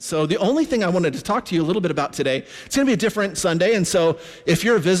So the only thing I wanted to talk to you a little bit about today, it's going to be a different Sunday. And so if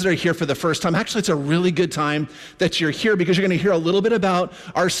you're a visitor here for the first time, actually it's a really good time that you're here because you're going to hear a little bit about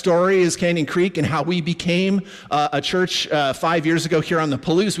our story as Canyon Creek and how we became a church 5 years ago here on the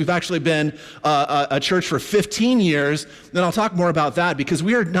Palouse. We've actually been a church for 15 years. And I'll talk more about that because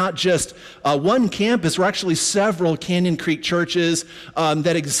we are not just one campus. We're actually several Canyon Creek churches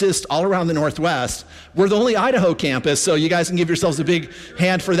that exist all around the Northwest. We're the only Idaho campus, so you guys can give yourselves a big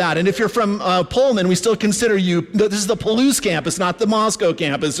hand for that. And if you're from Pullman, we still consider you, this is the Palouse campus, not the Moscow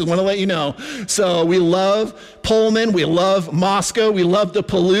campus, just want to let you know. So we love Pullman, we love Moscow, we love the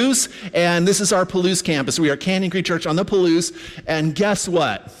Palouse, and this is our Palouse campus. We are Canyon Creek Church on the Palouse, and guess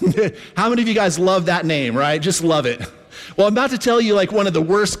what? How many of you guys love that name, right? Just love it. Well, I'm about to tell you like one of the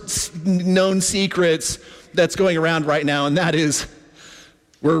worst known secrets that's going around right now, and that is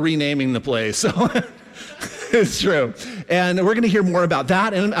we're renaming the place. So it's true. And we're going to hear more about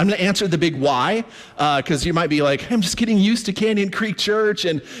that. And I'm going to answer the big why, because you might be like, I'm just getting used to Canyon Creek Church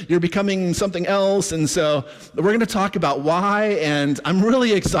and you're becoming something else. And so we're going to talk about why, and I'm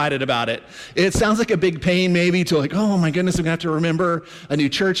really excited about it. It sounds like a big pain maybe to like, oh my goodness, I'm going to have to remember a new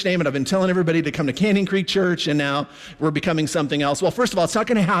church name. And I've been telling everybody to come to Canyon Creek Church, and now we're becoming something else. Well, first of all, it's not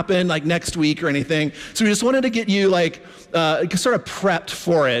going to happen like next week or anything. So we just wanted to get you like sort of prepped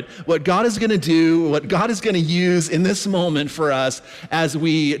for it, what God is going to do, what God is going to use in this moment for us as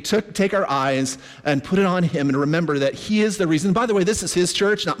we take our eyes and put it on him and remember that he is the reason. By the way, this is his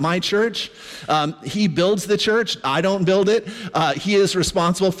church, not my church. He builds the church. I don't build it. He is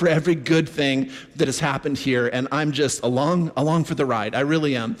responsible for every good thing that has happened here, and I'm just along for the ride. I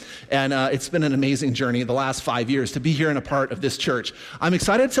really am. And it's been an amazing journey the last 5 years to be here and a part of this church. I'm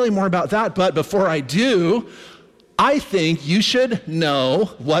excited to tell you more about that, but before I do, I think you should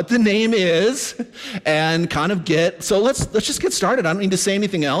know what the name is and kind of so let's just get started. I don't need to say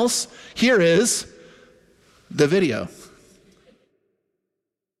anything else. Here is the video.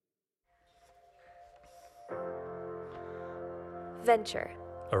 Venture.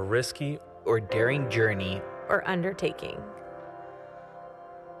 A risky or daring journey Or undertaking.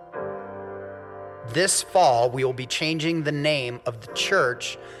 This fall, we will be changing the name of the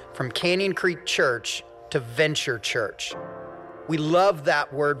church from Canyon Creek Church to Venture Church. We love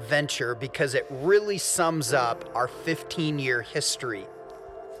that word venture because it really sums up our 15-year history.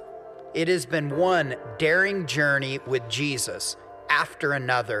 It has been one daring journey with Jesus after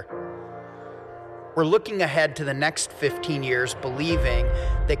another. We're looking ahead to the next 15 years, believing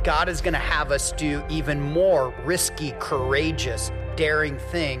that God is going to have us do even more risky, courageous, daring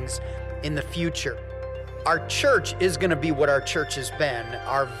things in the future. Our church is going to be what our church has been.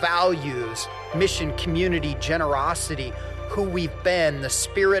 Our values, mission, community, generosity, who we've been, the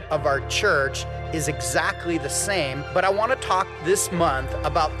spirit of our church is exactly the same. But I want to talk this month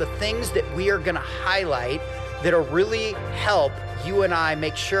about the things that we are going to highlight that'll really help you and I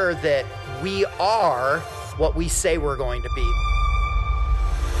make sure that we are what we say we're going to be.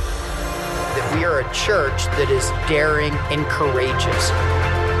 That we are a church that is daring and courageous.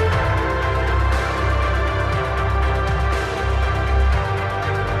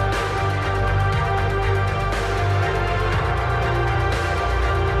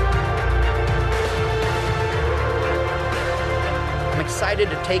 Excited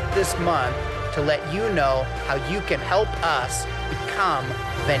to take this month to let you know how you can help us become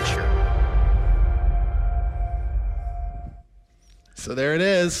Venture. So there it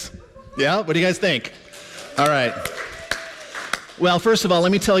is. Yeah, what do you guys think? All right. Well, first of all,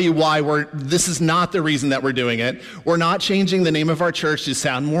 let me tell you why this is not the reason that we're doing it. We're not changing the name of our church to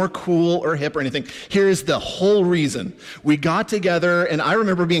sound more cool or hip or anything. Here's the whole reason. We got together, and I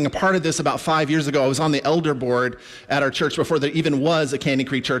remember being a part of this about 5 years ago. I was on the elder board at our church before there even was a Canyon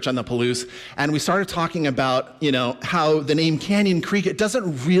Creek Church on the Palouse, and we started talking about, how the name Canyon Creek, it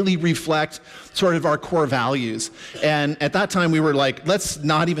doesn't really reflect sort of our core values. And at that time, we were like, let's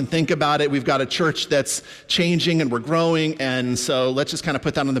not even think about it. We've got a church that's changing and we're growing, and so let's just kind of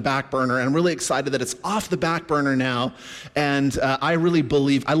put that on the back burner. And I'm really excited that it's off the back burner now. And I really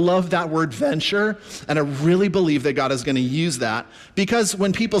believe, I love that word venture, and I really believe that God is going to use that because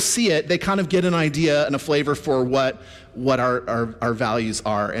when people see it, they kind of get an idea and a flavor for what our values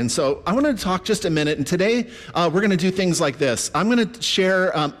are. And so I want to talk just a minute, and today we're going to do things like this. I'm going to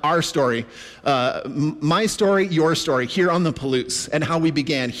share our story, my story, your story here on the Palouse, and how we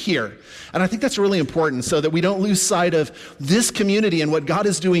began here. And I think that's really important so that we don't lose sight of this community and what God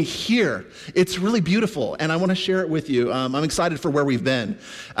is doing here. It's really beautiful, and I want to share it with you. I'm excited for where we've been.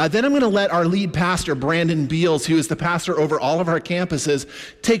 Then I'm going to let our lead pastor, Brandon Beals, who is the pastor over all of our campuses,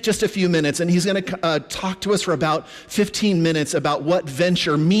 take just a few minutes, and he's going to talk to us for about 15 15 minutes about what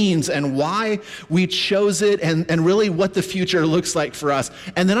venture means and why we chose it and really what the future looks like for us.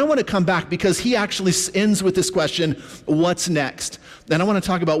 And then I want to come back because he actually ends with this question, what's next? Then I want to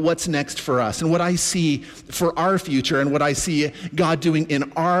talk about what's next for us and what I see for our future and what I see God doing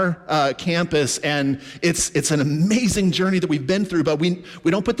in our campus. And it's an amazing journey that we've been through, but we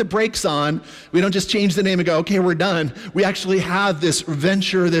don't put the brakes on. We don't just change the name and go, okay, we're done. We actually have this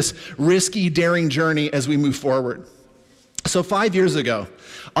venture, this risky, daring journey as we move forward. So 5 years ago,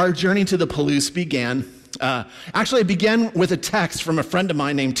 our journey to the Palouse began. Actually, it began with a text from a friend of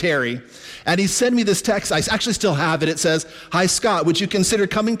mine named Terry. And he sent me this text. I actually still have it. It says, "Hi, Scott, would you consider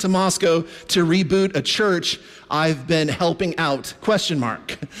coming to Moscow to reboot a church I've been helping out?" ?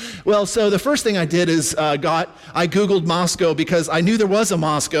 Well, so the first thing I did is I Googled Moscow because I knew there was a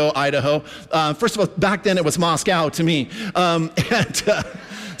Moscow, Idaho. First of all, back then it was Moscow to me.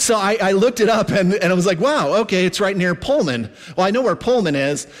 So I looked it up and I was like, wow, okay, it's right near Pullman. Well, I know where Pullman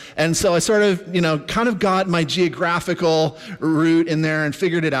is. And so I sort of, kind of got my geographical route in there and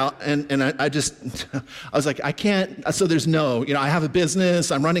figured it out. And I was like, I can't, so there's I have a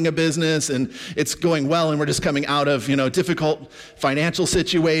business, I'm running a business and it's going well. And we're just coming out of, difficult financial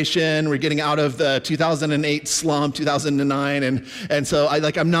situation. We're getting out of the 2008 slump, 2009. And so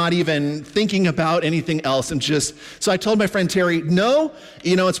I'm not even thinking about anything else. So I told my friend Terry, no,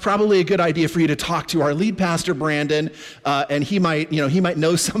 it's probably a good idea for you to talk to our lead pastor, Brandon, and he might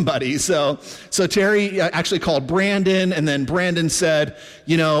know somebody. So Terry actually called Brandon, and then Brandon said,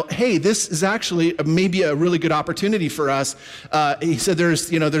 hey, this is actually maybe a really good opportunity for us. He said,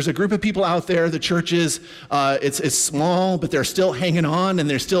 there's a group of people out there. The church is, it's small, but they're still hanging on, and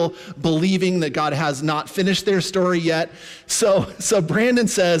they're still believing that God has not finished their story yet. So Brandon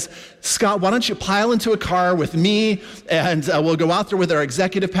says, Scott, why don't you pile into a car with me, and we'll go out there with our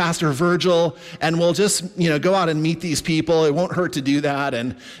executive pastor, Virgil, and we'll just, go out and meet these people. It won't hurt to do that,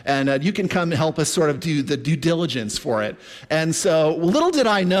 and you can come and help us sort of do the due diligence for it. And so little did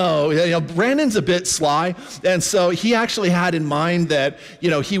I know, Brandon's a bit sly, and so he actually had in mind that,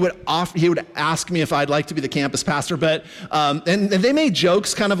 he would ask me if I'd like to be the campus pastor, but, and they made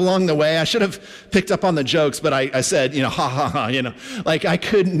jokes kind of along the way. I should have picked up on the jokes, but I said, ha ha ha, I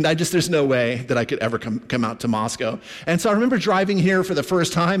couldn't, there's no way that I could ever come out to Moscow. And so I remember driving here for the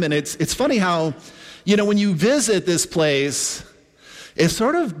first time, and it's funny how, when you visit this place, it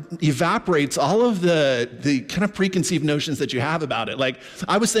sort of evaporates all of the kind of preconceived notions that you have about it. Like,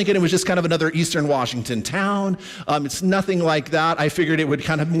 I was thinking it was just kind of another Eastern Washington town. It's nothing like that. I figured it would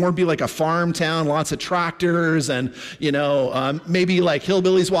kind of more be like a farm town, lots of tractors and, maybe like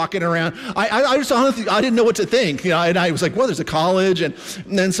hillbillies walking around. I just honestly, I didn't know what to think. And I was like, well, there's a college.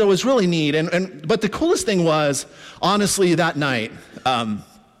 And so it was really neat. But the coolest thing was, honestly, that night,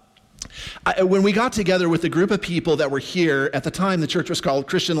 when we got together with a group of people that were here, at the time the church was called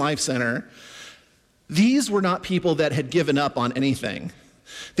Christian Life Center, these were not people that had given up on anything.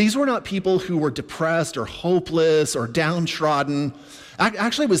 These were not people who were depressed or hopeless or downtrodden.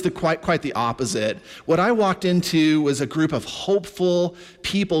 Actually, it was quite the opposite. What I walked into was a group of hopeful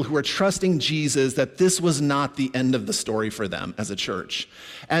people who were trusting Jesus that this was not the end of the story for them as a church.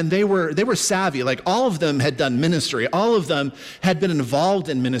 And they were savvy. Like, all of them had done ministry. All of them had been involved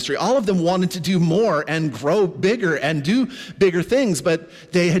in ministry. All of them wanted to do more and grow bigger and do bigger things, but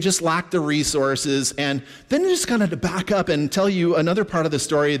they had just lacked the resources. And then just kind of to back up and tell you another part of the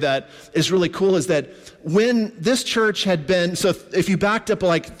story that is really cool is that when this church had been, so if you backed up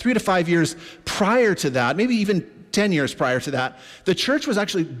like 3 to 5 years prior to that, maybe even 10 years prior to that, the church was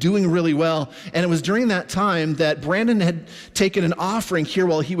actually doing really well. And it was during that time that Brandon had taken an offering here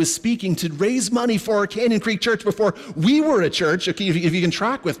while he was speaking to raise money for Canyon Creek Church before we were a church, if you can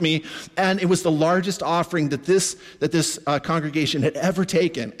track with me. And it was the largest offering that this congregation had ever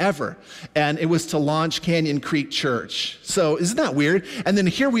taken, ever. And it was to launch Canyon Creek Church. So isn't that weird? And then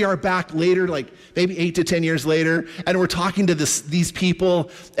here we are back later, like maybe 8 to 10 years later, and we're talking to these people,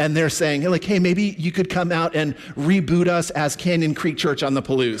 and they're saying, hey, maybe you could come out and reboot us as Canyon Creek Church on the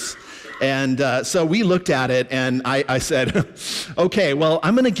Palouse. And so we looked at it, and I said, okay, well,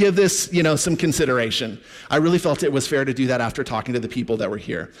 I'm going to give this, some consideration. I really felt it was fair to do that after talking to the people that were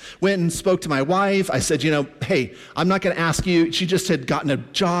here. Went and spoke to my wife. I said, hey, I'm not going to ask you. She just had gotten a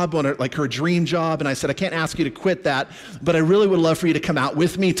job on her dream job, and I said, I can't ask you to quit that, but I really would love for you to come out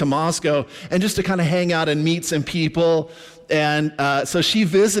with me to Moscow and just to kind of hang out and meet some people. And so she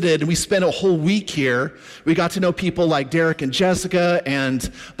visited, and we spent a whole week here. We got to know people like Derek and Jessica and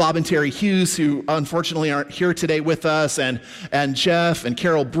Bob and Terry Hughes, who unfortunately aren't here today with us, and Jeff and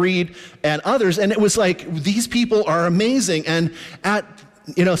Carol Breed and others. And it was like, these people are amazing. And at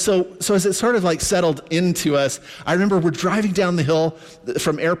so as it sort of like settled into us, I remember we're driving down the hill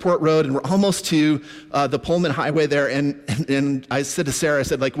from Airport Road, and we're almost to the Pullman Highway there, and I said to Sarah, I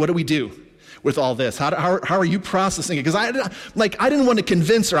said, like, what do we do with all this? How are you processing it? Because I didn't want to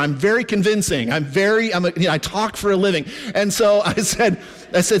convince her. I'm very convincing. I talk for a living. And so I said,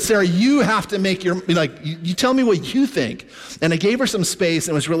 Sarah, you have to make you tell me what you think. And I gave her some space,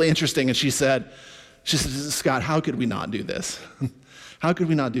 and it was really interesting. And she said, Scott, how could we not do this? How could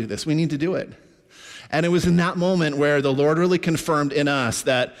we not do this? We need to do it. And it was in that moment where the Lord really confirmed in us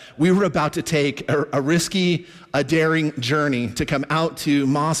that we were about to take a risky, a daring journey to come out to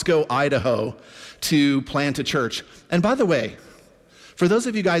Moscow, Idaho, to plant a church. And by the way, for those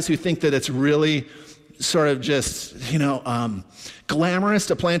of you guys who think that it's really sort of just, glamorous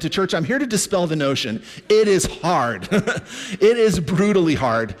to plant a church, I'm here to dispel the notion. It is hard. It is brutally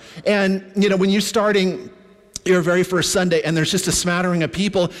hard. And, when you're starting your very first Sunday, and there's just a smattering of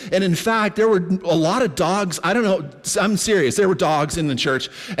people. And in fact, there were a lot of dogs. I don't know, I'm serious. There were dogs in the church.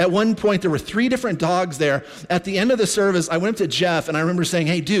 At one point, there were 3 different dogs there. At the end of the service, I went up to Jeff, and I remember saying,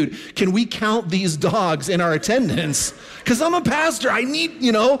 hey, dude, can we count these dogs in our attendance? Because I'm a pastor. I need,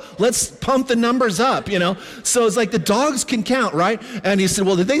 let's pump the numbers up, So it's like the dogs can count, right? And he said,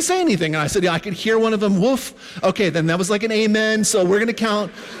 well, did they say anything? And I said, yeah, I could hear one of them, woof. Okay, then that was like an amen. So we're going to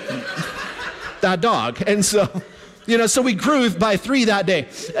count that dog. And so, so we grew by 3 that day.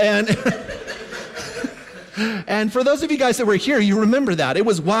 And for those of you guys that were here, you remember that. It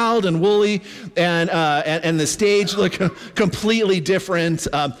was wild and woolly, and the stage looked completely different.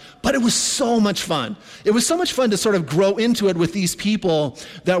 But it was so much fun. It was so much fun to sort of grow into it with these people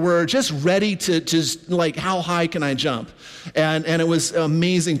that were just ready to just like, how high can I jump? And it was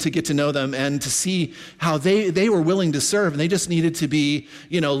amazing to get to know them and to see how they were willing to serve, and they just needed to be,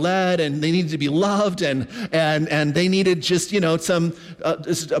 led, and they needed to be loved, and they needed just, some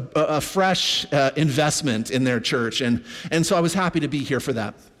a fresh investment in their church. And so I was happy to be here for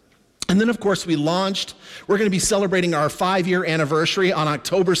that. And then, of course, we launched. We're going to be celebrating our 5-year anniversary on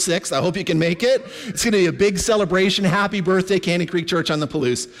October 6th. I hope you can make it. It's going to be a big celebration. Happy birthday, Canyon Creek Church on the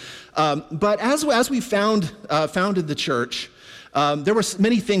Palouse. But as we founded the church, there were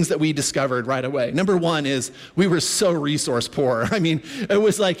many things that we discovered right away. Number one is we were so resource poor. I mean, it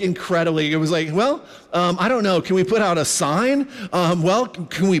was like incredibly, it was like, well, I don't know, can we put out a sign? Well,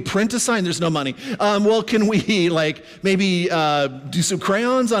 can we print a sign? There's no money. Well, can we like maybe do some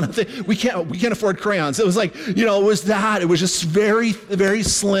crayons on a thing? We can't afford crayons. It was like, it was that. It was just very, very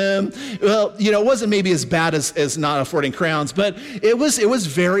slim. Well, it wasn't maybe as bad as not affording crayons, but it was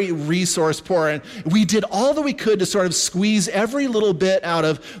very resource poor. And we did all that we could to sort of squeeze every little bit out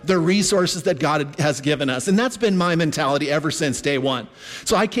of the resources that God has given us. And that's been my mentality ever since day one.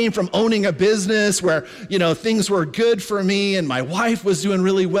 So I came from owning a business where, things were good for me, and my wife was doing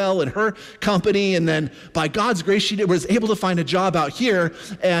really well in her company. And then by God's grace, she was able to find a job out here.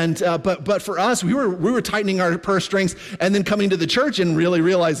 And, but for us, we were tightening our purse strings and then coming to the church and really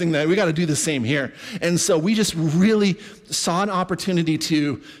realizing that we got to do the same here. And so we just really saw an opportunity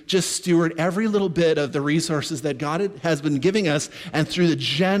to just steward every little bit of the resources that God has been giving us, and through the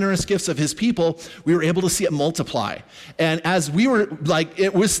generous gifts of his people, we were able to see it multiply. And as we were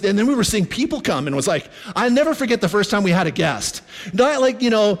and then we were seeing people come, and it was like, I never forget the first time we had a guest. Not like,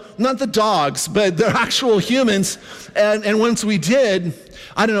 not the dogs, but the actual humans. And once we did,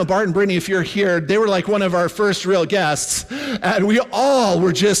 I don't know, Bart and Brittany, if you're here, they were like one of our first real guests. And we all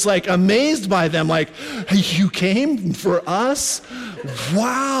were just like amazed by them. Like, hey, you came for us?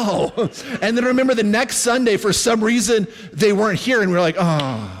 Wow. And then I remember the next Sunday, for some reason, they weren't here. And we were like,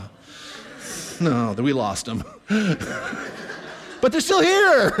 oh, no, we lost them. But they're still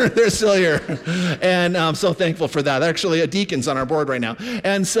here. They're still here. And I'm so thankful for that. They're actually deacons on our board right now.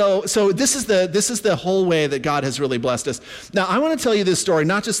 And so this is the whole way that God has really blessed us. Now, I want to tell you this story,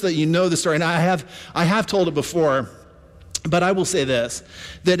 not just that you know the story, and I have told it before, but I will say this,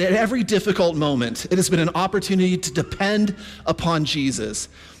 that at every difficult moment, it has been an opportunity to depend upon Jesus.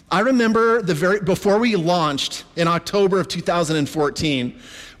 I remember before we launched in October of 2014,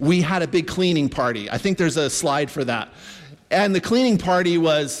 we had a big cleaning party. I think there's a slide for that. And the cleaning party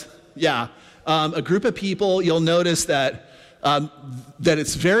was, a group of people. You'll notice that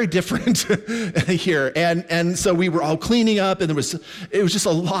it's very different here. And so we were all cleaning up, and it was just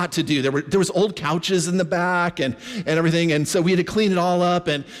a lot to do. There was old couches in the back and everything. And so we had to clean it all up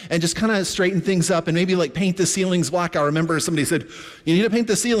and just kind of straighten things up and maybe like paint the ceilings black. I remember somebody said, you need to paint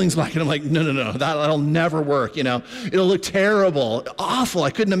the ceilings black. And I'm like, no, that'll never work. It'll look terrible, awful.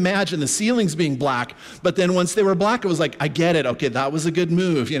 I couldn't imagine the ceilings being black. But then once they were black, it was like, I get it. Okay, that was a good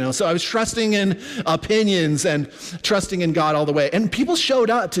move. So I was trusting in opinions and trusting in God God all the way. And people showed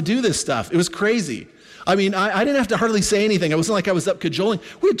up to do this stuff. It was crazy. I mean, I didn't have to hardly say anything. It wasn't like I was up cajoling.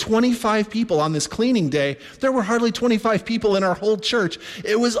 We had 25 people on this cleaning day. There were hardly 25 people in our whole church.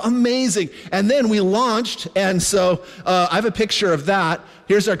 It was amazing. And then we launched, and so I have a picture of that.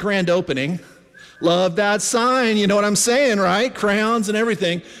 Here's our grand opening. Love that sign, you know what I'm saying, right? Crayons and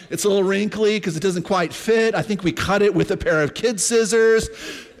everything. It's a little wrinkly because it doesn't quite fit. I think we cut it with a pair of kid scissors.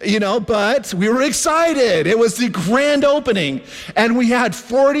 But we were excited. It was the grand opening, and we had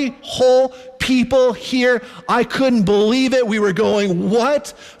 40 whole people here. I couldn't believe it. We were going, what?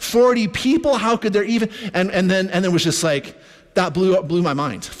 40 people? How could there even? And then it was just like, that blew my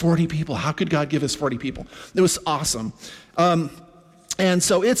mind. 40 people. How could God give us 40 people? It was awesome. And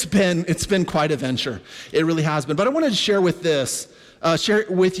so it's been quite a venture. It really has been. But I wanted to share with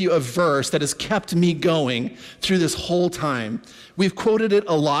you a verse that has kept me going through this whole time. We've quoted it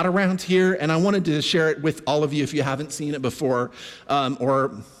a lot around here, and I wanted to share it with all of you if you haven't seen it before,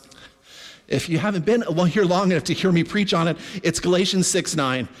 or if you haven't been here long enough to hear me preach on it. It's Galatians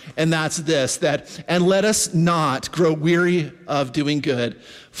 6:9, and that's this, and let us not grow weary of doing good,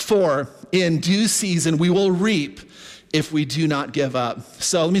 for in due season we will reap if we do not give up.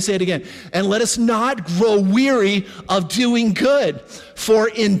 So let me say it again. And let us not grow weary of doing good, for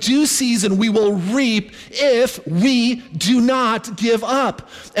in due season we will reap if we do not give up.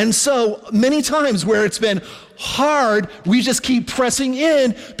 And so many times where it's been hard, we just keep pressing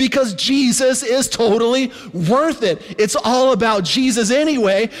in because Jesus is totally worth it. It's all about Jesus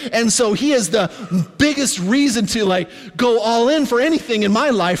anyway. And so he is the biggest reason to go all in for anything in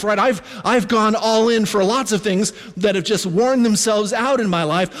my life, right? I've gone all in for lots of things that have just worn themselves out in my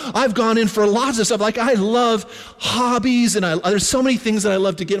life. I've gone in for lots of stuff. I love hobbies, and there's so many things that I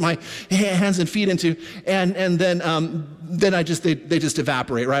love to get my hands and feet into. And then they just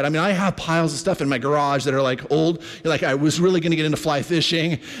evaporate, right? I mean, I have piles of stuff in my garage that are old. I was really going to get into fly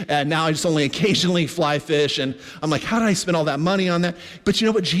fishing, and now I just only occasionally fly fish. And I'm like, how did I spend all that money on that? But you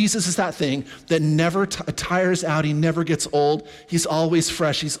know what? Jesus is that thing that never tires out. He never gets old. He's always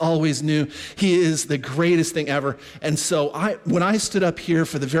fresh. He's always new. He is the greatest thing ever. And so when I stood up here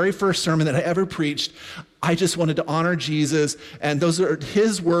for the very first sermon that I ever preached, I just wanted to honor Jesus, and those are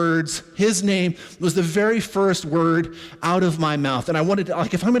his words. His name was the very first word out of my mouth. And I wanted to,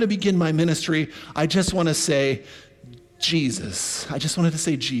 if I'm going to begin my ministry, I just want to say Jesus. I just wanted to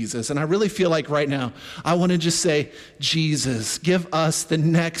say Jesus. And I really feel like right now, I want to just say, Jesus, give us the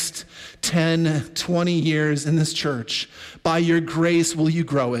next 10, 20 years in this church. By your grace, will you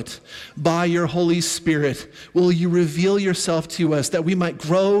grow it? By your Holy Spirit, will you reveal yourself to us that we might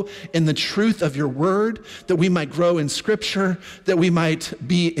grow in the truth of your word, that we might grow in scripture, that we might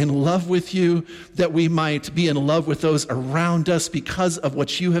be in love with you, that we might be in love with those around us because of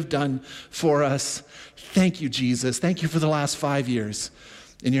what you have done for us. Thank you, Jesus. Thank you for the last 5 years.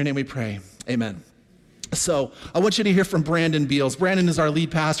 In your name we pray. Amen. So I want you to hear from Brandon Beals. Brandon is our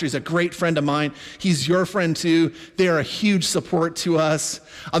lead pastor. He's a great friend of mine. He's your friend too. They are a huge support to us.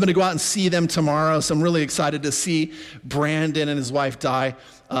 I'm going to go out and see them tomorrow, so I'm really excited to see Brandon and his wife Di.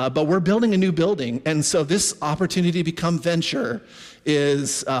 But we're building a new building, and so this opportunity to become Venture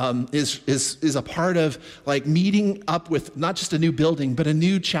is a part of meeting up with not just a new building, but a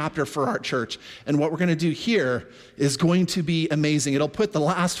new chapter for our church. And what we're going to do here is going to be amazing. It'll put the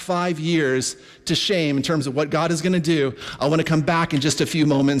last 5 years to shame in terms of what God is going to do. I want to come back in just a few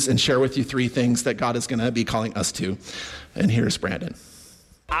moments and share with you 3 things that God is going to be calling us to. And here's Brandon.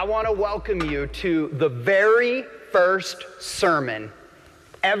 I want to welcome you to the very first sermon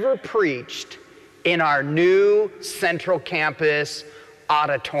ever preached in our new Central Campus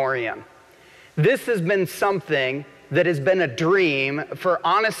auditorium. This has been something that has been a dream for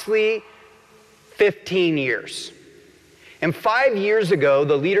honestly 15 years. And 5 years ago,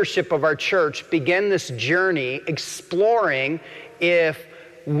 the leadership of our church began this journey exploring if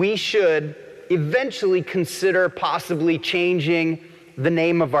we should eventually consider possibly changing the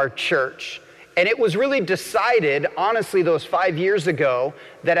name of our church. And it was really decided, honestly, those 5 years ago,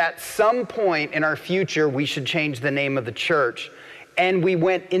 that at some point in our future, we should change the name of the church. And we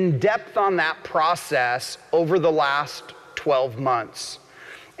went in depth on that process over the last 12 months.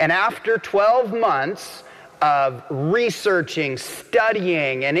 And after 12 months of researching,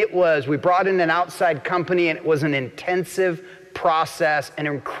 studying, and we brought in an outside company, and it was an intensive process, an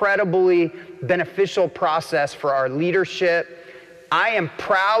incredibly beneficial process for our leadership. I am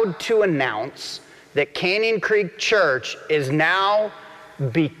proud to announce that Canyon Creek Church is now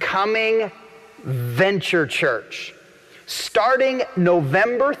becoming Venture Church. Starting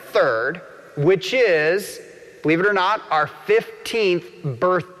November 3rd, which is, believe it or not, our 15th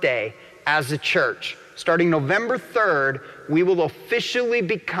birthday as a church. Starting November 3rd, we will officially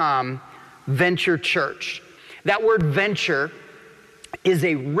become Venture Church. That word venture is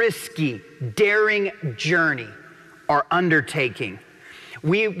a risky, daring journey or undertaking.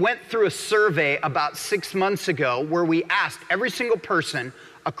 We went through a survey about 6 months ago where we asked every single person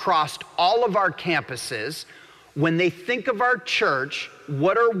across all of our campuses, when they think of our church,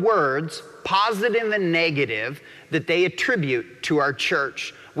 what are words, positive and negative, that they attribute to our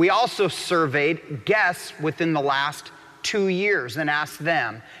church. We also surveyed guests within the last 2 years and asked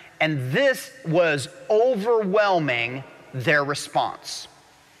them, and this was overwhelming, their response.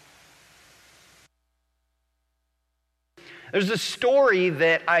 There's a story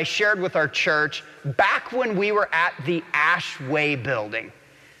that I shared with our church back when we were at the Ashway building.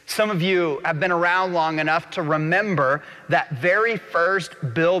 Some of you have been around long enough to remember that very first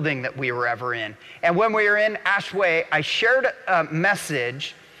building that we were ever in. And when we were in Ashway, I shared a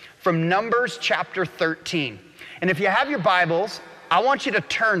message from Numbers chapter 13. And if you have your Bibles, I want you to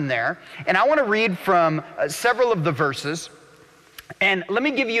turn there, and I want to read from several of the verses. And let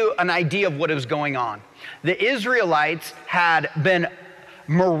me give you an idea of what was going on. The Israelites had been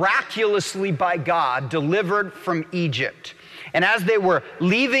miraculously by God delivered from Egypt. And as they were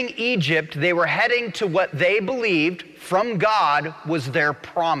leaving Egypt, they were heading to what they believed from God was their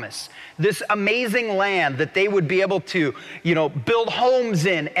promise. This amazing land that they would be able to, build homes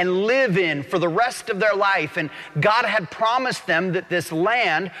in and live in for the rest of their life. And God had promised them that this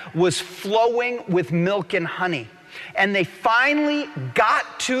land was flowing with milk and honey. And they finally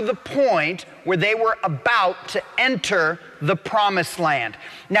got to the point where they were about to enter the promised land.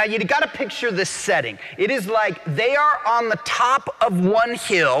 Now, you got to picture this setting. It is like they are on the top of one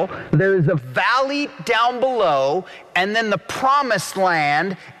hill, there is a valley down below, and then the promised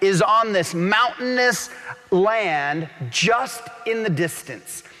land is on this mountainous land just in the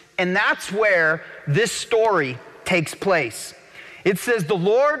distance. And that's where this story takes place. It says, the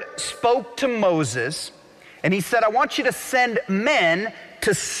Lord spoke to Moses, and he said, I want you to send men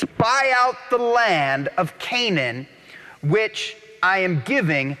to spy out the land of Canaan, which I am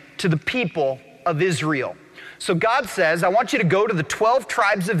giving to the people of Israel. So God says, I want you to go to the 12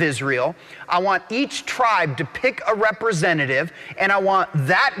 tribes of Israel. I want each tribe to pick a representative, and I want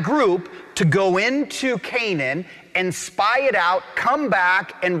that group to go into Canaan and spy it out, come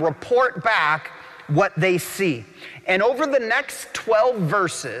back and report back what they see. And over the next 12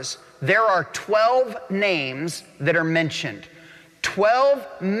 verses, there are 12 names that are mentioned.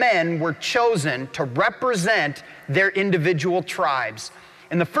 12 men were chosen to represent their individual tribes.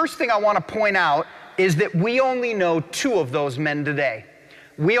 And the first thing I want to point out is that we only know 2 of those men today.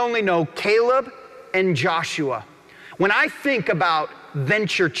 We only know Caleb and Joshua. When I think about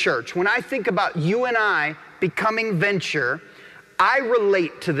Venture Church, when I think about you and I becoming Venture, I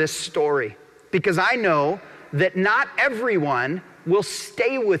relate to this story because I know that not everyone will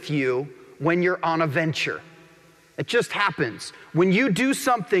stay with you when you're on a venture. It just happens. When you do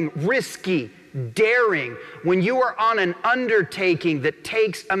something risky, daring, when you are on an undertaking that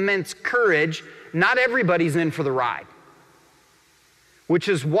takes immense courage, not everybody's in for the ride. Which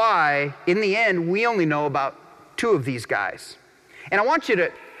is why, in the end, we only know about 2 of these guys. And I want you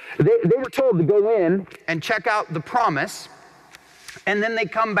to, they were told to go in and check out the promise, and then they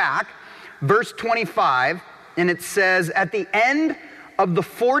come back, verse 25, and it says, at the end of the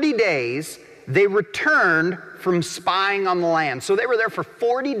 40 days, they returned from spying on the land. So they were there for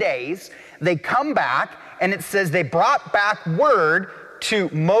 40 days. They come back, and it says they brought back word to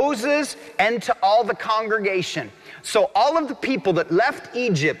Moses and to all the congregation. So all of the people that left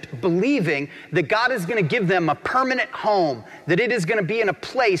Egypt believing that God is going to give them a permanent home, that it is going to be in a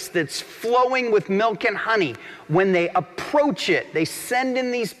place that's flowing with milk and honey, when they approach it, they send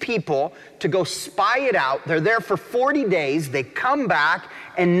in these people to go spy it out. They're there for 40 days. They come back,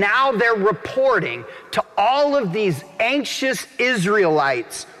 and now they're reporting to all of these anxious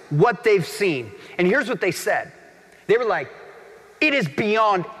Israelites what they've seen. And here's what they said. They were like, it is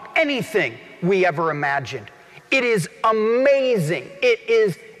beyond anything we ever imagined. It is amazing. It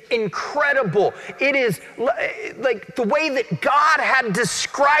is incredible. It is like the way that God had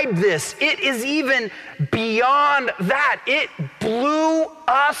described this. It is even beyond that. It blew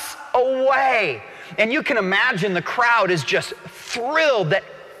us away. And you can imagine the crowd is just thrilled that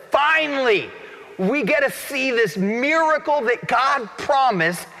finally we get to see this miracle that God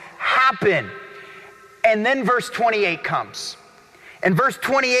promised happen. And then verse 28 comes. And verse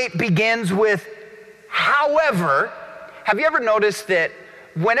 28 begins with, however. Have you ever noticed that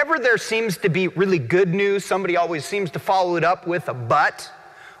whenever there seems to be really good news, somebody always seems to follow it up with a but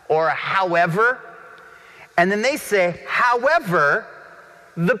or a however? And then they say, however,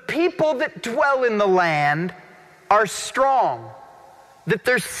 the people that dwell in the land are strong, that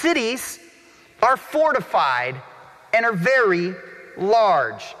their cities are fortified and are very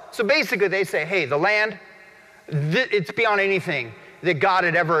large. So basically they say, hey, the land, it's beyond anything that God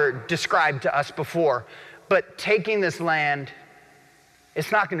had ever described to us before. But taking this land,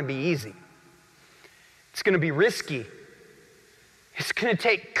 it's not going to be easy. It's going to be risky. It's going to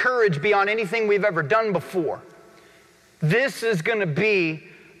take courage beyond anything we've ever done before. This is going to be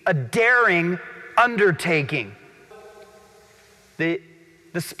a daring undertaking. The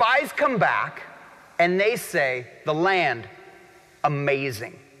spies come back and they say, the land,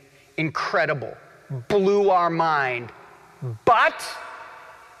 amazing, incredible, blew our mind, but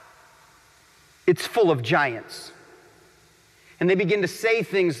it's full of giants. And they begin to say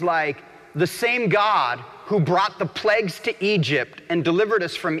things like, the same God who brought the plagues to Egypt and delivered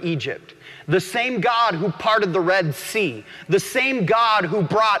us from Egypt, the same God who parted the Red Sea, the same God who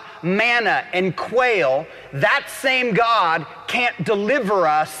brought manna and quail, that same God can't deliver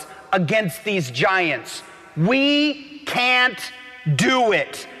us against these giants. We can't do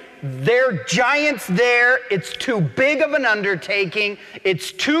it. There are giants there. It's too big of an undertaking.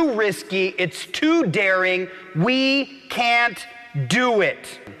 It's too risky. It's too daring. We can't do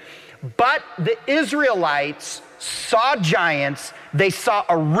it. But the Israelites saw giants. They saw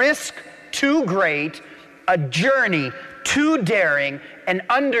a risk too great, a journey too daring, an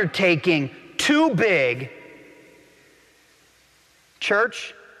undertaking too big.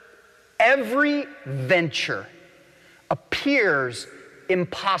 Church, every venture appears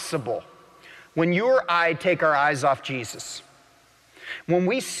impossible when you or I take our eyes off Jesus. When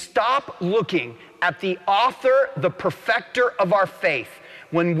we stop looking at the author, the perfecter of our faith,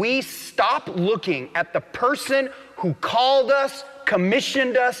 when we stop looking at the person who called us,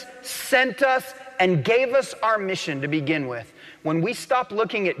 commissioned us, sent us, and gave us our mission to begin with, when we stop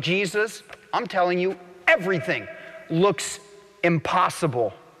looking at Jesus, I'm telling you, everything looks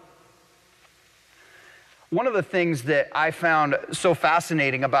impossible. One of the things that I found so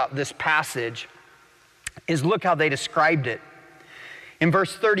fascinating about this passage is look how they described it. In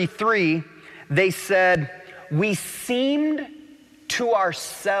verse 33, they said, we seemed to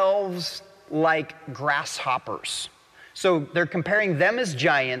ourselves like grasshoppers. So they're comparing them as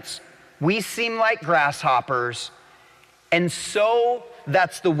giants. We seem like grasshoppers. And so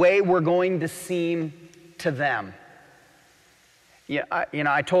that's the way we're going to seem to them.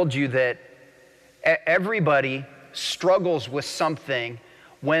 I told you that everybody struggles with something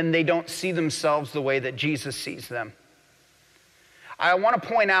when they don't see themselves the way that Jesus sees them. I want to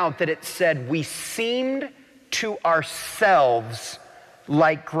point out that it said, we seemed to ourselves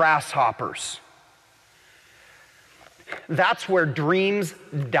like grasshoppers. That's where dreams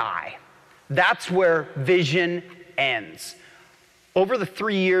die. That's where vision ends. Over the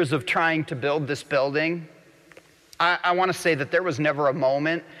 3 years of trying to build this building, I want to say that there was never a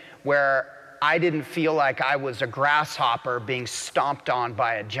moment where I didn't feel like I was a grasshopper being stomped on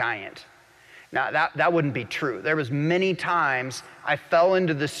by a giant. Now, that wouldn't be true. There was many times I fell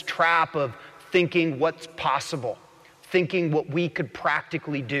into this trap of thinking what's possible, thinking what we could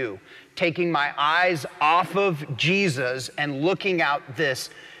practically do, taking my eyes off of Jesus and looking out this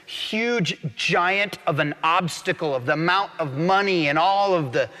huge giant of an obstacle, of the amount of money and all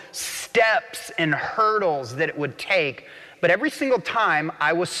of the steps and hurdles that it would take. But every single time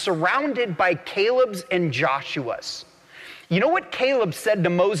I was surrounded by Caleb's and Joshua's. You know what Caleb said to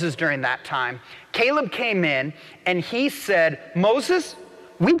Moses during that time? Caleb came in and he said, Moses,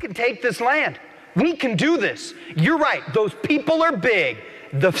 we can take this land. We can do this. You're right. Those people are big.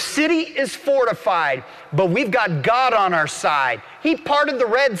 The city is fortified, but we've got God on our side. He parted the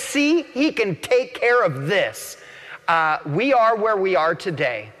Red Sea. He can take care of this. We are where we are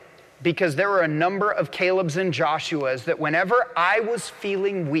today because there were a number of Caleb's and Joshua's that whenever I was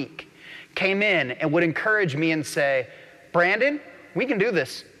feeling weak, came in and would encourage me and say, Brandon, we can do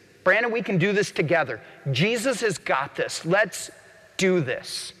this. Brandon, we can do this together. Jesus has got this. Let's do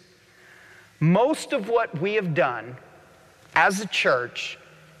this. Most of what we have done as a church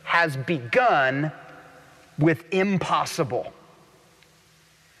has begun with impossible.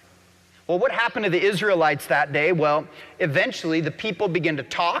 Well, what happened to the Israelites that day? Well, eventually the people began to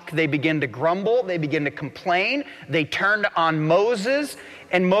talk, they began to grumble, they began to complain, they turned on Moses,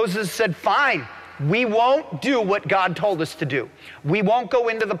 and Moses said, fine, we won't do what God told us to do. We won't go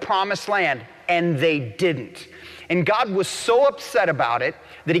into the promised land. And they didn't. And God was so upset about it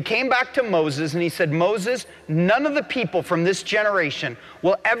that he came back to Moses and he said, Moses, none of the people from this generation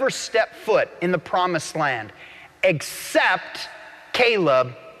will ever step foot in the promised land except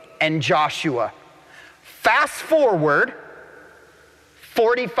Caleb and Joshua. Fast forward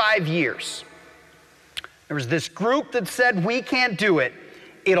 45 years. There was this group that said, we can't do it.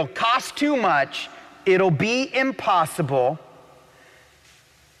 It'll cost too much. It'll be impossible.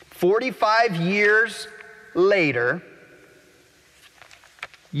 45 years later,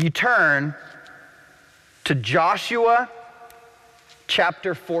 you turn to Joshua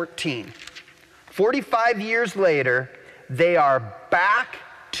chapter 14. 45 years later, they are back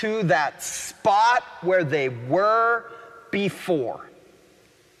to that spot where they were before.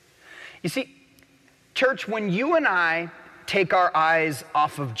 You see, church, when you and I take our eyes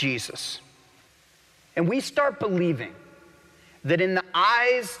off of Jesus and we start believing that in the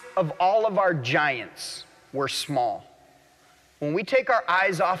eyes of all of our giants, we're small. When we take our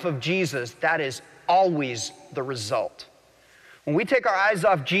eyes off of Jesus, that is always the result. When we take our eyes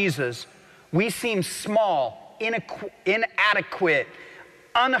off Jesus, we seem small, inadequate,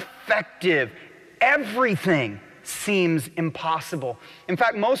 ineffective. Everything seems impossible. In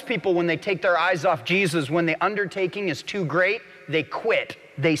fact, most people, when they take their eyes off Jesus, when the undertaking is too great, they quit,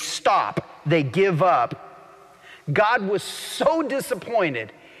 they stop, they give up. God was so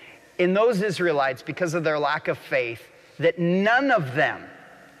disappointed in those Israelites because of their lack of faith that none of them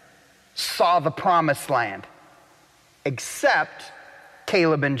saw the promised land except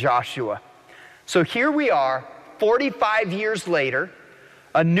Caleb and Joshua. So here we are, 45 years later,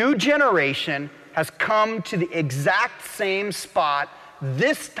 a new generation has come to the exact same spot.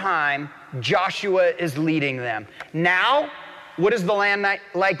 This time, Joshua is leading them. Now, what is the land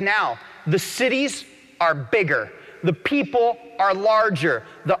like now? The cities are bigger. The people are larger.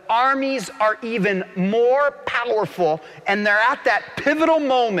 The armies are even more powerful. And they're at that pivotal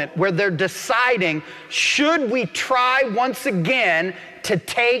moment where they're deciding, should we try once again to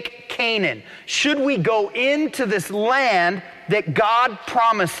take Canaan? Should we go into this land that God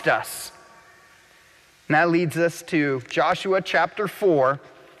promised us? And that leads us to Joshua chapter 4,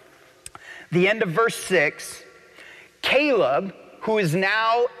 the end of verse 6. Caleb, who is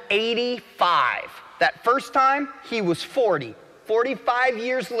now 85. That first time, he was 40. 45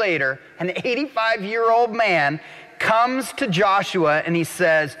 years later, an 85-year-old man comes to Joshua and he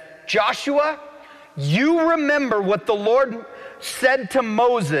says, Joshua, you remember what the Lord said to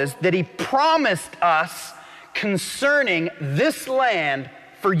Moses that he promised us concerning this land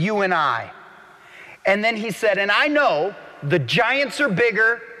for you and I. And then he said, and I know the giants are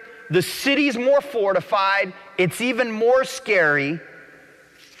bigger, the city's more fortified, it's even more scary.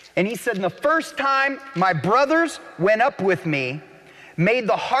 And he said, and the first time my brothers went up with me, made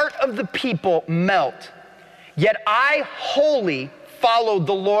the heart of the people melt. Yet I wholly followed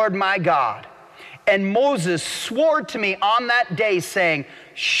the Lord my God. And Moses swore to me on that day, saying,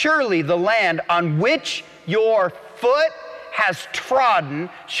 surely the land on which your foot has trodden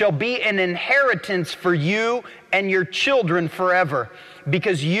shall be an inheritance for you and your children forever,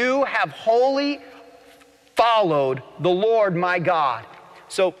 because you have wholly followed the Lord my God.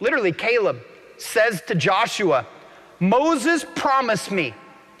 So literally, Caleb says to Joshua, Moses promised me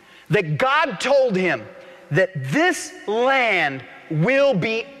that God told him that this land will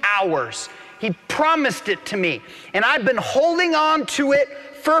be ours. He promised it to me, and I've been holding on to it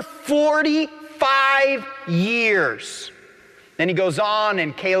for 45 years. Then he goes on,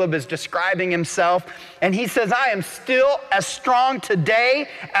 and Caleb is describing himself, and he says, I am still as strong today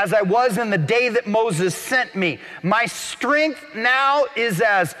as I was in the day that Moses sent me. My strength now is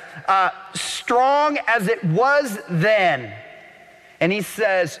as strong as it was then. And he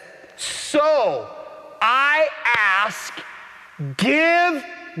says, so I ask, give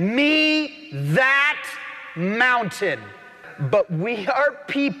me that mountain. But we are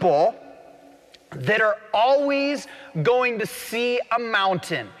people that are always going to see a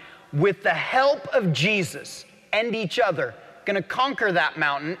mountain. With the help of Jesus and each other, going to conquer that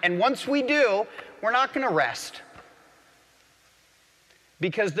mountain. And once we do, we're not going to rest.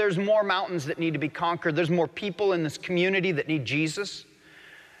 Because there's more mountains that need to be conquered. There's more people in this community that need Jesus.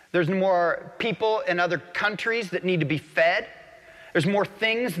 There's more people in other countries that need to be fed. There's more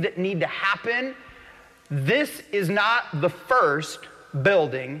things that need to happen. This is not the first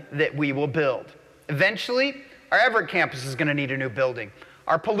building that we will build. Eventually, our Everett campus is going to need a new building.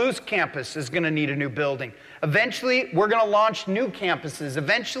 Our Palouse campus is going to need a new building. Eventually, we're going to launch new campuses.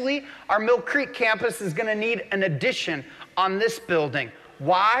 Eventually, our Mill Creek campus is going to need an addition on this building.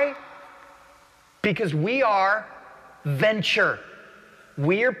 Why? Because we are venture.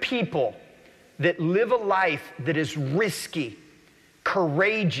 We are people that live a life that is risky,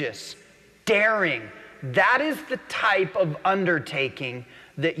 courageous, daring. That is the type of undertaking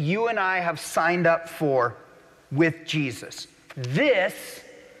that you and I have signed up for with Jesus. This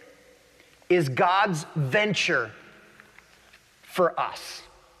is God's venture for us.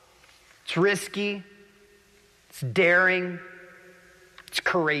 It's risky, it's daring, it's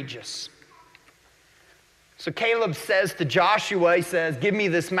courageous. So Caleb says to Joshua, he says, give me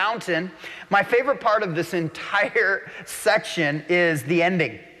this mountain. My favorite part of this entire section is the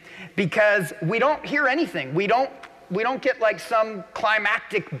ending, because we don't hear anything. We don't get like some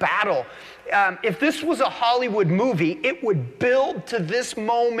climactic battle. If this was a Hollywood movie, it would build to this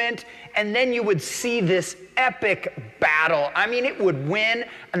moment, and then you would see this epic battle. I mean, it would win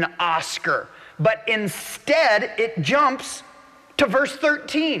an Oscar. But instead, it jumps to verse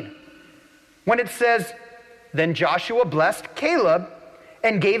 13, when it says, then Joshua blessed Caleb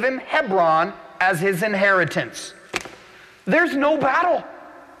and gave him Hebron as his inheritance. There's no battle.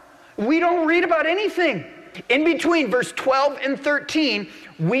 We don't read about anything. In between verse 12 and 13,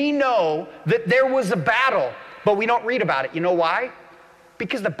 we know that there was a battle, but we don't read about it. You know why?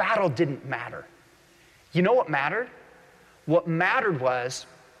 Because the battle didn't matter. You know what mattered? What mattered was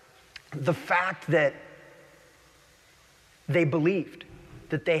the fact that they believed,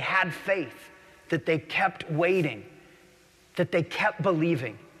 that they had faith, that they kept waiting, that they kept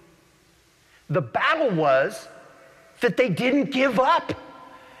believing. The battle was that they didn't give up.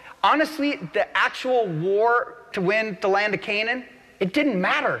 Honestly, the actual war to win the land of Canaan, it didn't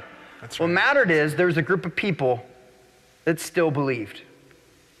matter. That's right. What mattered is there was a group of people that still believed.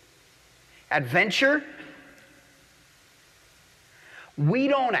 Adventure, we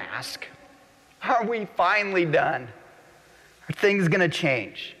don't ask, are we finally done? Are things gonna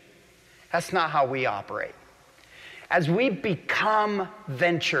change? That's not how we operate. As we become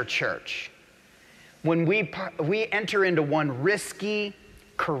Venture Church, when we enter into one risky,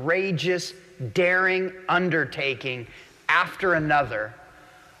 courageous, daring undertaking after another,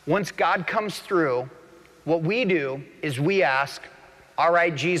 once God comes through, what we do is we ask, all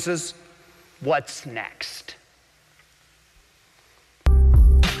right, Jesus, what's next?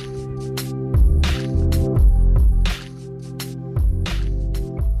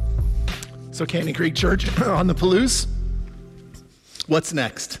 So Canyon Creek Church on the Palouse, what's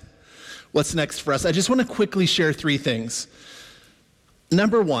next? What's next for us? I just want to quickly share three things.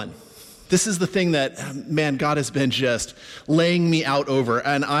 Number one, this is the thing that, man, God has been just laying me out over.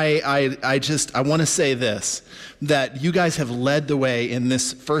 And I want to say this, that you guys have led the way in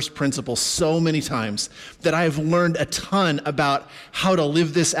this first principle so many times that I have learned a ton about how to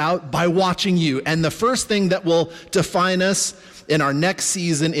live this out by watching you. And the first thing that will define us in our next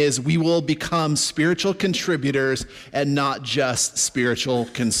season is we will become spiritual contributors and not just spiritual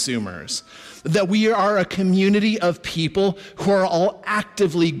consumers. That we are a community of people who are all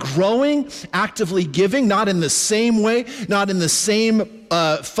actively growing, actively giving, not in the same way, not in the same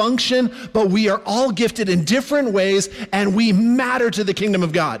function, but we are all gifted in different ways, and we matter to the kingdom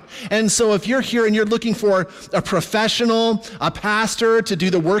of God. And so if you're here and you're looking for a professional, a pastor to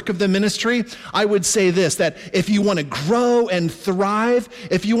do the work of the ministry, I would say this, that if you want to grow and thrive,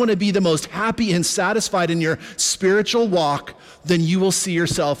 if you want to be the most happy and satisfied in your spiritual walk, then you will see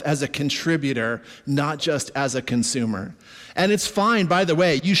yourself as a contributor, not just as a consumer. And it's fine, by the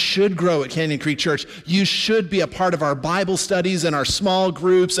way, you should grow at Canyon Creek Church. You should be a part of our Bible studies and our small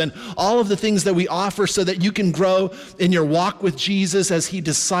groups and all of the things that we offer so that you can grow in your walk with Jesus as he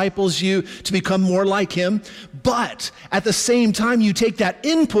disciples you to become more like him. But at the same time, you take that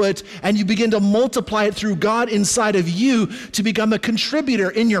input and you begin to multiply it through God inside of you to become a contributor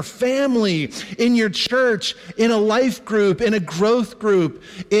in your family, in your church, in a life group, in a growth group,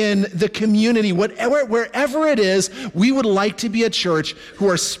 in the community, whatever, wherever it is. We would like to be a church who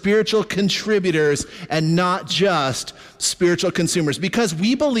are spiritual contributors and not just spiritual consumers, because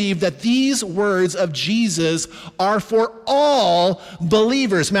we believe that these words of Jesus are for all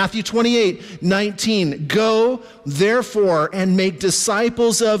believers. Matthew 28:19, go therefore and make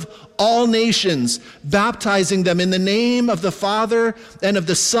disciples of all nations, baptizing them in the name of the Father and of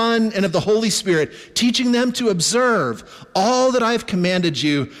the Son and of the Holy Spirit, teaching them to observe all that I have commanded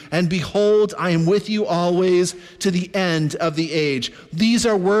you. And behold, I am with you always to the end of the age. These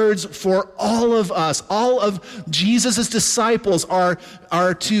are words for all of us. All of Jesus' disciples are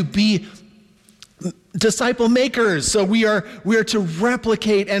to be disciple makers. So we are to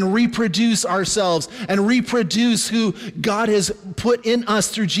replicate and reproduce ourselves and reproduce who God has put in us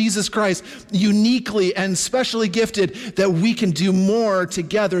through Jesus Christ, uniquely and specially gifted, that we can do more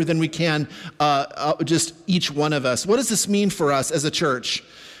together than we can just each one of us. What does this mean for us as a church?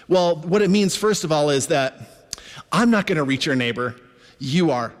 Well, what it means, first of all, is that I'm not going to reach your neighbor.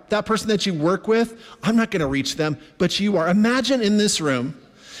 You are. That person that you work with, I'm not going to reach them, but you are. Imagine in this room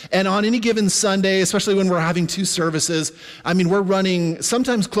And on any given Sunday, especially when we're having 2 services, I mean, we're running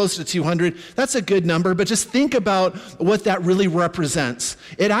sometimes close to 200. That's a good number, but just think about what that really represents.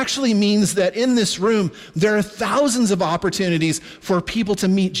 It actually means that in this room, there are thousands of opportunities for people to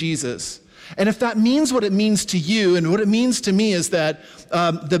meet Jesus. And if that means what it means to you, and what it means to me is that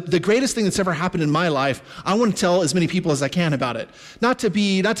the greatest thing that's ever happened in my life, I want to tell as many people as I can about it. Not to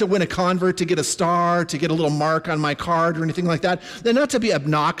win a convert, to get a star, to get a little mark on my card or anything like that. And not to be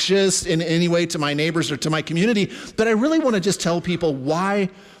obnoxious in any way to my neighbors or to my community, but I really want to just tell people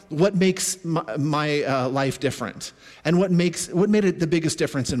what makes my life different, and what made it the biggest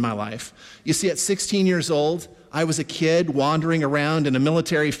difference in my life. You see, at 16 years old, I was a kid wandering around in a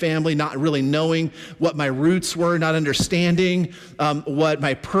military family, not really knowing what my roots were, not understanding what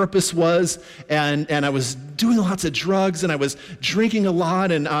my purpose was, and I was doing lots of drugs, and I was drinking a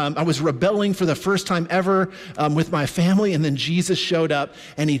lot, and I was rebelling for the first time ever with my family, and then Jesus showed up,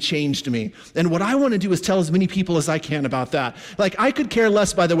 and he changed me. And what I want to do is tell as many people as I can about that. Like, I could care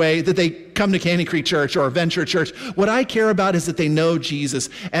less, by the way, that they come to Canyon Creek Church or Venture Church. What I care about is that they know Jesus,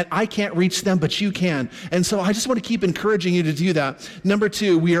 and I can't reach them, but you can. And so I just want to keep encouraging you to do that. Number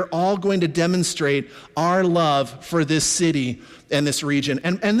 2, we are all going to demonstrate our love for this city and this region.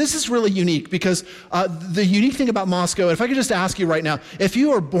 And this is really unique because the unique thing about Moscow, if I could just ask you right now, if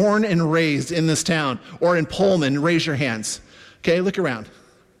you are born and raised in this town or in Pullman, raise your hands. Okay, look around.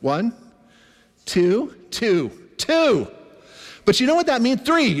 1, 2, 2. But you know what that means?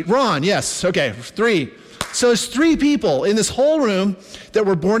 3. Ron, yes. Okay, 3. So there's 3 people in this whole room that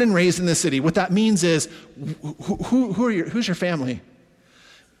were born and raised in this city. What that means is, who's your family?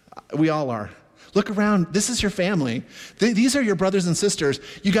 We all are. Look around. This is your family. These are your brothers and sisters.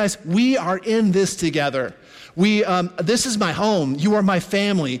 You guys, we are in this together. This is my home. You are my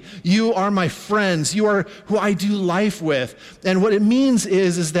family. You are my friends. You are who I do life with. And what it means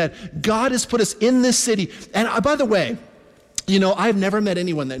is that God has put us in this city. And by the way, you know, I've never met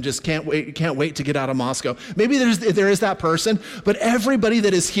anyone that just can't wait to get out of Moscow. Maybe there is that person, but everybody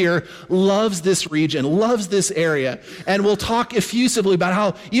that is here loves this region, loves this area, and will talk effusively about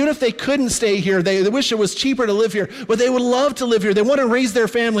how even if they couldn't stay here, they wish it was cheaper to live here, but they would love to live here. They want to raise their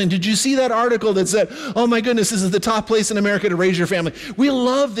family. And did you see that article that said, oh my goodness, this is the top place in America to raise your family? We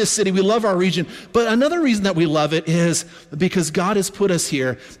love this city. We love our region. But another reason that we love it is because God has put us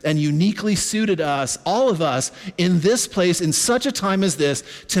here and uniquely suited us, all of us, in this place, in such a time as this,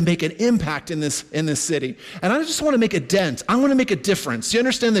 to make an impact in this city. And I just want to make a dent. I want to make a difference. Do you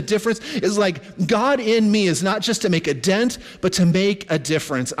understand the difference? Is like God in me is not just to make a dent, but to make a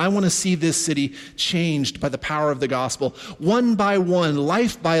difference. I want to see this city changed by the power of the gospel, one by one,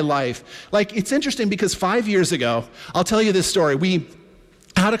 life by life. Like, it's interesting because 5 years ago, I'll tell you this story. We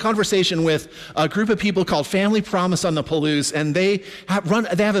had a conversation with a group of people called Family Promise on the Palouse, and they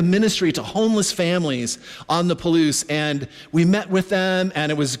have a ministry to homeless families on the Palouse, and we met with them,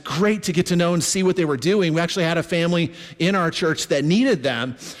 and it was great to get to know and see what they were doing. We actually had a family in our church that needed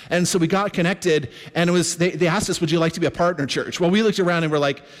them, and so we got connected, and they asked us, would you like to be a partner church? Well, we looked around and we're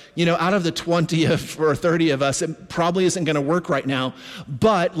like, you know, out of the 20 or 30 of us, it probably isn't going to work right now,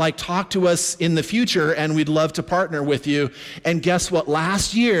 but like, talk to us in the future, and we'd love to partner with you. And guess what? Last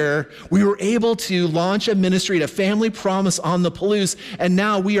year, we were able to launch a ministry to Family Promise on the Palouse, and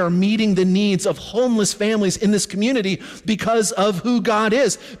now we are meeting the needs of homeless families in this community because of who God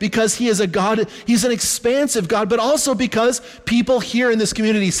is, because he is a God, he's an expansive God, but also because people here in this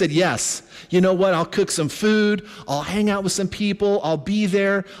community said, yes, you know what, I'll cook some food, I'll hang out with some people, I'll be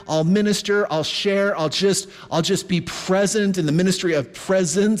there, I'll minister, I'll share, I'll just be present in the ministry of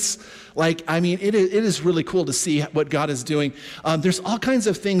presence. Like, I mean, it is really cool to see what God is doing. There's all kinds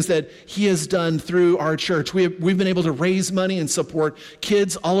of things that he has done through our church. We've been able to raise money and support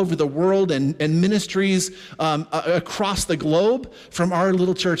kids all over the world and ministries across the globe from our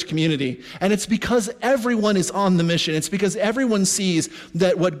little church community. And it's because everyone is on the mission. It's because everyone sees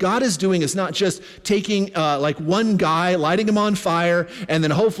that what God is doing is not just taking like one guy, lighting him on fire, and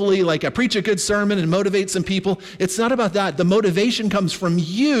then hopefully like preach a good sermon and motivate some people. It's not about that. The motivation comes from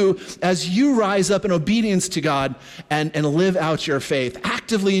you as you rise up in obedience to God and live out your faith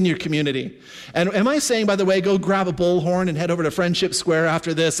actively in your community. And am I saying, by the way, go grab a bullhorn and head over to Friendship Square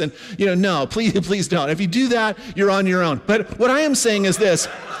after this? And, you know, no, please don't. If you do that, you're on your own. But what I am saying is this.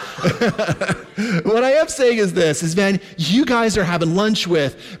 What I am saying is this, is man, you guys are having lunch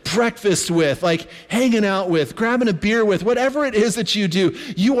with, breakfast with, like hanging out with, grabbing a beer with, whatever it is that you do.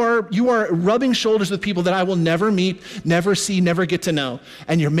 You are rubbing shoulders with people that I will never meet, never see, never get to know.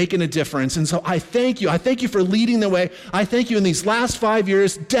 And you're making a difference. And so I thank you. I thank you for leading the way. I thank you in these last 5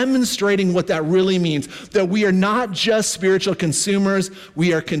 years demonstrating what that really means, that we are not just spiritual consumers,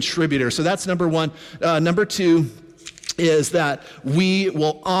 we are contributors. So that's number one. Number two is that we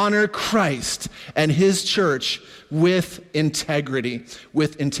will honor Christ and his church with integrity,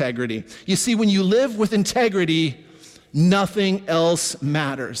 You see, when you live with integrity, nothing else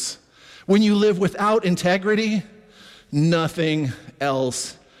matters. When you live without integrity, nothing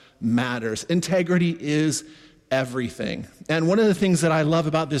else matters. Integrity is everything. And one of the things that I love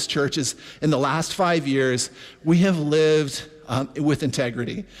about this church is in the last 5 years, we have lived with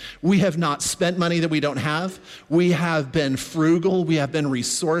integrity. We have not spent money that we don't have. We have been frugal. We have been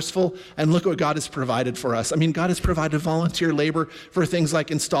resourceful. And look what God has provided for us. I mean, God has provided volunteer labor for things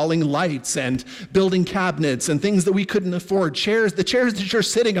like installing lights and building cabinets and things that we couldn't afford. Chairs, the chairs that you're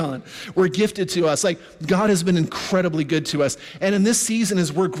sitting on were gifted to us. Like, God has been incredibly good to us. And in this season,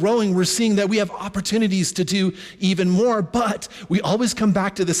 as we're growing, we're seeing that we have opportunities to do even more. But we always come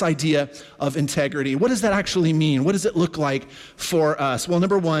back to this idea of integrity. What does that actually mean? What does it look like for us? Well,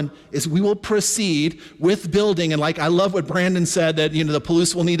 number one is we will proceed with building, and like I love what Brandon said, that the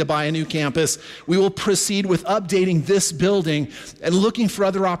Palouse will need to buy a new campus. We will proceed with updating this building and looking for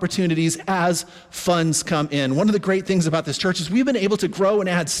other opportunities as funds come in. One of the great things about this church is we've been able to grow and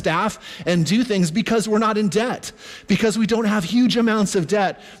add staff and do things because we're not in debt, because we don't have huge amounts of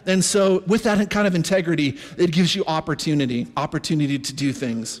debt. And so with that kind of integrity, it gives you opportunity to do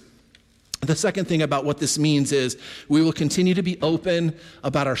things. The second thing about what this means is we will continue to be open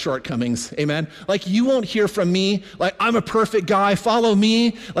about our shortcomings. Amen. Like, you won't hear from me like I'm a perfect guy, follow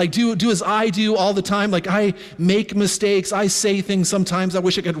me, like do as I do all the time. Like, I make mistakes, I say things sometimes I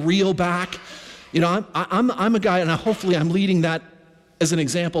wish I could reel back. I'm a guy, and hopefully I'm leading that as an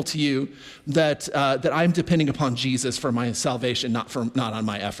example to you, that I'm depending upon Jesus for my salvation, not on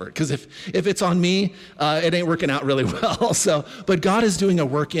my effort. Because if it's on me, it ain't working out really well. But God is doing a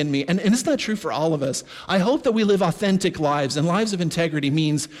work in me, and it's not true for all of us. I hope that we live authentic lives, and lives of integrity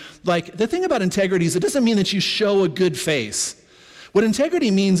means, like, the thing about integrity is it doesn't mean that you show a good face. What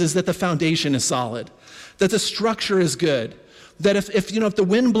integrity means is that the foundation is solid, that the structure is good, that if the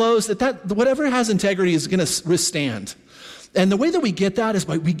wind blows, that whatever has integrity is going to withstand. And the way that we get that is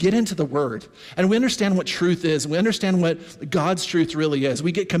by we get into the Word, and we understand what truth is, and we understand what God's truth really is.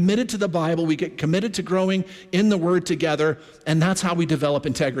 We get committed to the Bible, we get committed to growing in the Word together, and that's how we develop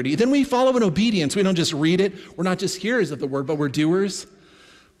integrity. Then we follow in obedience. We don't just read it. We're not just hearers of the Word, but we're doers.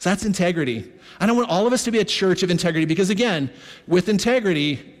 So that's integrity. I don't want all of us to be a church of integrity, because again, with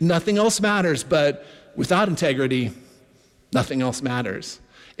integrity, nothing else matters, but without integrity, nothing else matters.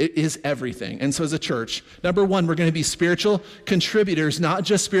 It is everything. And so as a church, number one, we're going to be spiritual contributors, not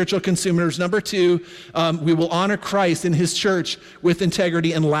just spiritual consumers. Number two, we will honor Christ and his church with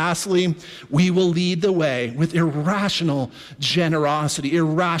integrity. And lastly, we will lead the way with irrational generosity.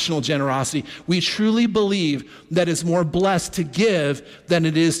 We truly believe that it's more blessed to give than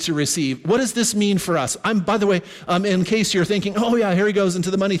it is to receive. What does this mean for us? By the way, in case you're thinking, oh yeah, here he goes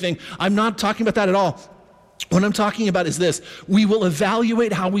into the money thing. I'm not talking about that at all. What I'm talking about is this: we will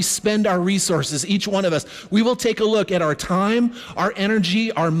evaluate how we spend our resources, each one of us. We will take a look at our time, our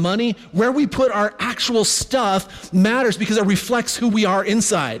energy, our money. Where we put our actual stuff matters, because it reflects who we are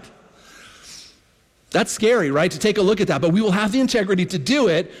inside. That's scary, right? To take a look at that. But we will have the integrity to do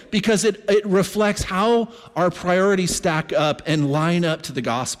it because it reflects how our priorities stack up and line up to the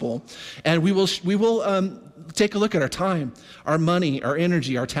gospel. And we will take a look at our time, our money, our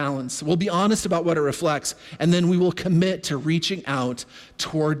energy, our talents. We'll be honest about what it reflects, and then we will commit to reaching out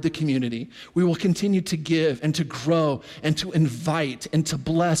toward the community. We will continue to give and to grow and to invite and to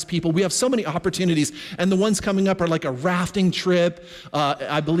bless people. We have so many opportunities, and the ones coming up are like a rafting trip.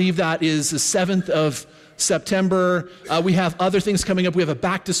 I believe that is the 7th of September. We have other things coming up. We have a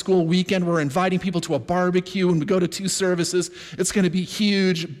back to school weekend. We're inviting people to a barbecue, and we go to 2 services. It's going to be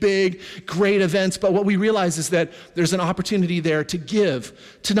huge, big, great events. But what we realize is that there's an opportunity there to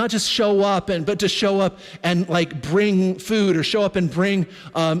give, to not just show up, but to show up and like bring food, or show up and bring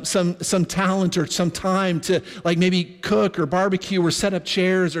some talent or some time to like maybe cook or barbecue or set up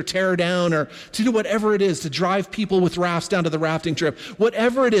chairs or tear down, or to do whatever it is, to drive people with rafts down to the rafting trip.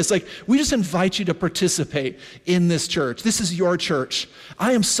 Whatever it is, like, we just invite you to participate participate in this church. This is your church.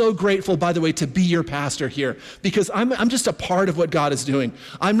 I am so grateful, by the way, to be your pastor here because I'm just a part of what God is doing.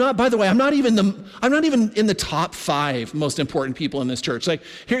 I'm not even in the top 5 most important people in this church. Like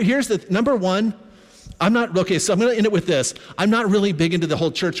here's the number one. So I'm going to end it with this. I'm not really big into the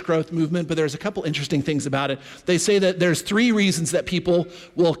whole church growth movement, but there's a couple interesting things about it. They say that there's 3 reasons that people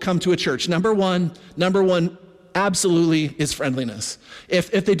will come to a church. Number one, absolutely is friendliness. If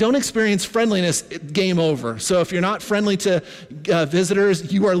they don't experience friendliness, game over. So if you're not friendly to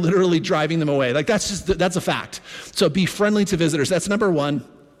visitors, you are literally driving them away. Like that's a fact. So be friendly to visitors. That's number one.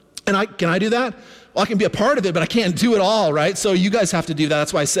 And can I do that? Well, I can be a part of it, but I can't do it all, right? So you guys have to do that.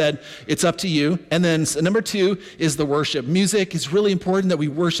 That's why I said it's up to you. And then number 2 is the worship. Music is really important that we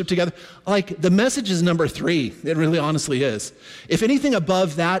worship together. Like the message is number 3. It really honestly is. If anything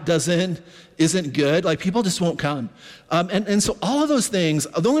above that isn't good, like people just won't come. And so all of those things,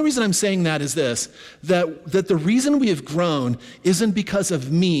 the only reason I'm saying that is this, that the reason we have grown isn't because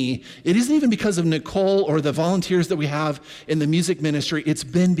of me. It isn't even because of Nicole or the volunteers that we have in the music ministry. It's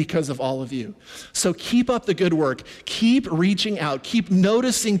been because of all of you. So keep up the good work. Keep reaching out. Keep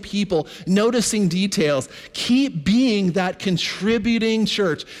noticing people, noticing details. Keep being that contributing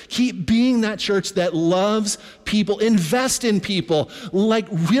church. Keep being that church that loves people, invest in people, like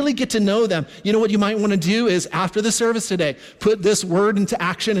really get to know them. You know what you might want to do is after the service today, put this word into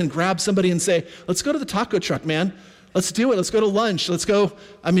action and grab somebody and say, let's go to the taco truck, man. Let's do it. Let's go to lunch. Let's go.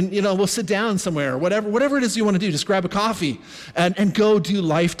 We'll sit down somewhere, whatever it is you want to do. Just grab a coffee and go do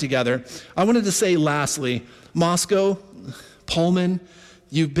life together. I wanted to say lastly, Moscow, Pullman,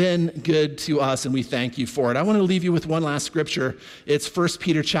 you've been good to us and we thank you for it. I want to leave you with one last scripture. It's 1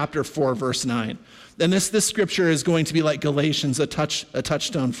 Peter chapter 4, verse 9. And this scripture is going to be like Galatians, a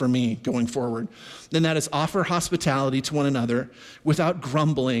touchstone for me going forward. And that is offer hospitality to one another without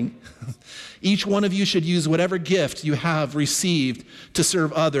grumbling. Each one of you should use whatever gift you have received to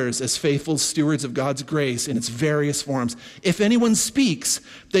serve others as faithful stewards of God's grace in its various forms. If anyone speaks,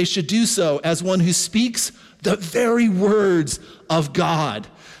 they should do so as one who speaks the very words of God.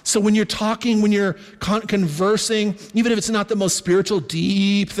 So when you're talking, when you're conversing, even if it's not the most spiritual,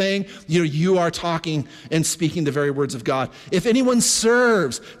 deep thing, you are talking and speaking the very words of God. If anyone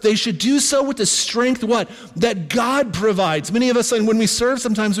serves, they should do so with the strength, that God provides. Many of us, when we serve,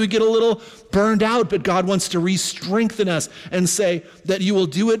 sometimes we get a little burned out, but God wants to re-strengthen us and say that you will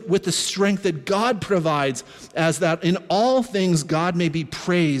do it with the strength that God provides, as that in all things God may be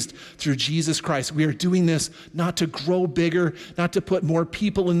praised through Jesus Christ. We are doing this not to grow bigger, not to put more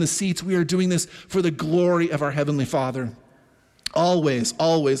people in the seats. We are doing this for the glory of our Heavenly Father. Always,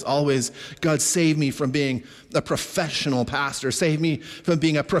 always, always, God, save me from being a professional pastor. Save me from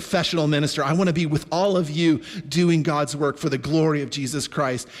being a professional minister. I want to be with all of you doing God's work for the glory of Jesus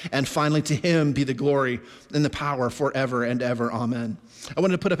Christ. And finally, to him be the glory and the power forever and ever. Amen. I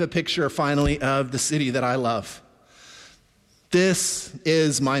wanted to put up a picture finally of the city that I love. This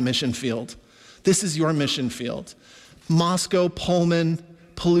is my mission field. This is your mission field. Moscow, Pullman,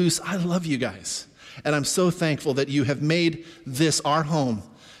 Palouse, I love you guys. And I'm so thankful that you have made this our home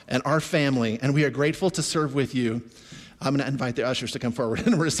and our family, and we are grateful to serve with you. I'm going to invite the ushers to come forward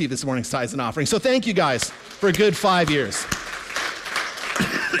and receive this morning's tithes and offering. So thank you guys for a good 5 years.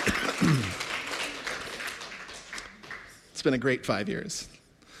 It's been a great 5 years.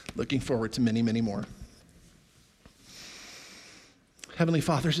 Looking forward to many, many more. Heavenly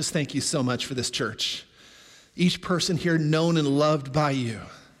Father, just thank you so much for this church. Each person here known and loved by you.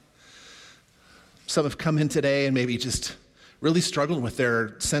 Some have come in today and maybe just really struggled with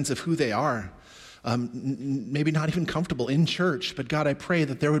their sense of who they are. Maybe not even comfortable in church. But God, I pray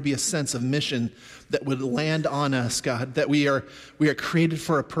that there would be a sense of mission that would land on us, God, that we are created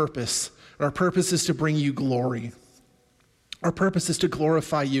for a purpose. Our purpose is to bring you glory. Our purpose is to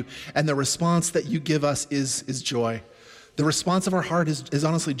glorify you. And the response that you give us is joy. The response of our heart is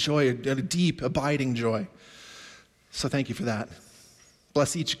honestly joy, a deep, abiding joy. So thank you for that.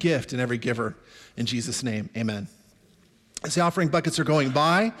 Bless each gift and every giver. In Jesus' name, amen. As the offering buckets are going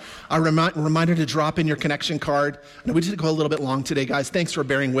by, a reminder to drop in your connection card. I know we did go a little bit long today, guys. Thanks for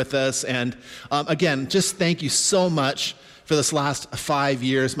bearing with us. And again, just thank you so much for this last 5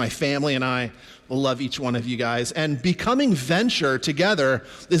 years. My family and I will love each one of you guys. And becoming Venture together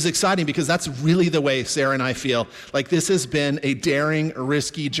is exciting because that's really the way Sarah and I feel. Like this has been a daring,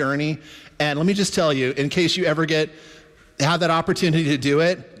 risky journey. And let me just tell you, in case you ever have that opportunity to do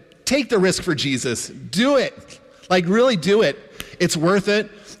it, take the risk for Jesus. Do it. Like really do it. It's worth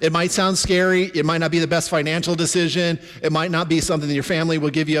it. It might sound scary. It might not be the best financial decision. It might not be something that your family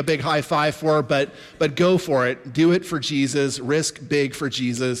will give you a big high five for, but go for it. Do it for Jesus. Risk big for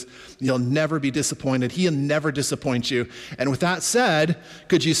Jesus. You'll never be disappointed. He'll never disappoint you. And with that said,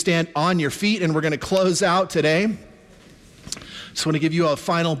 could you stand on your feet? And we're going to close out today. Just want to give you a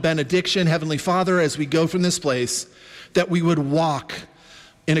final benediction. Heavenly Father, as we go from this place, that we would walk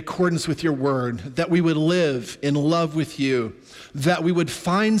in accordance with your word, that we would live in love with you, that we would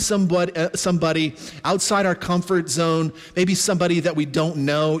find somebody outside our comfort zone, maybe somebody that we don't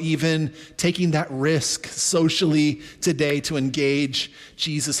know, even taking that risk socially today to engage.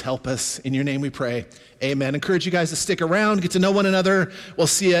 Jesus, help us. In your name we pray. Amen. Encourage you guys to stick around, get to know one another. We'll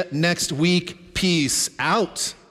see you next week. Peace out.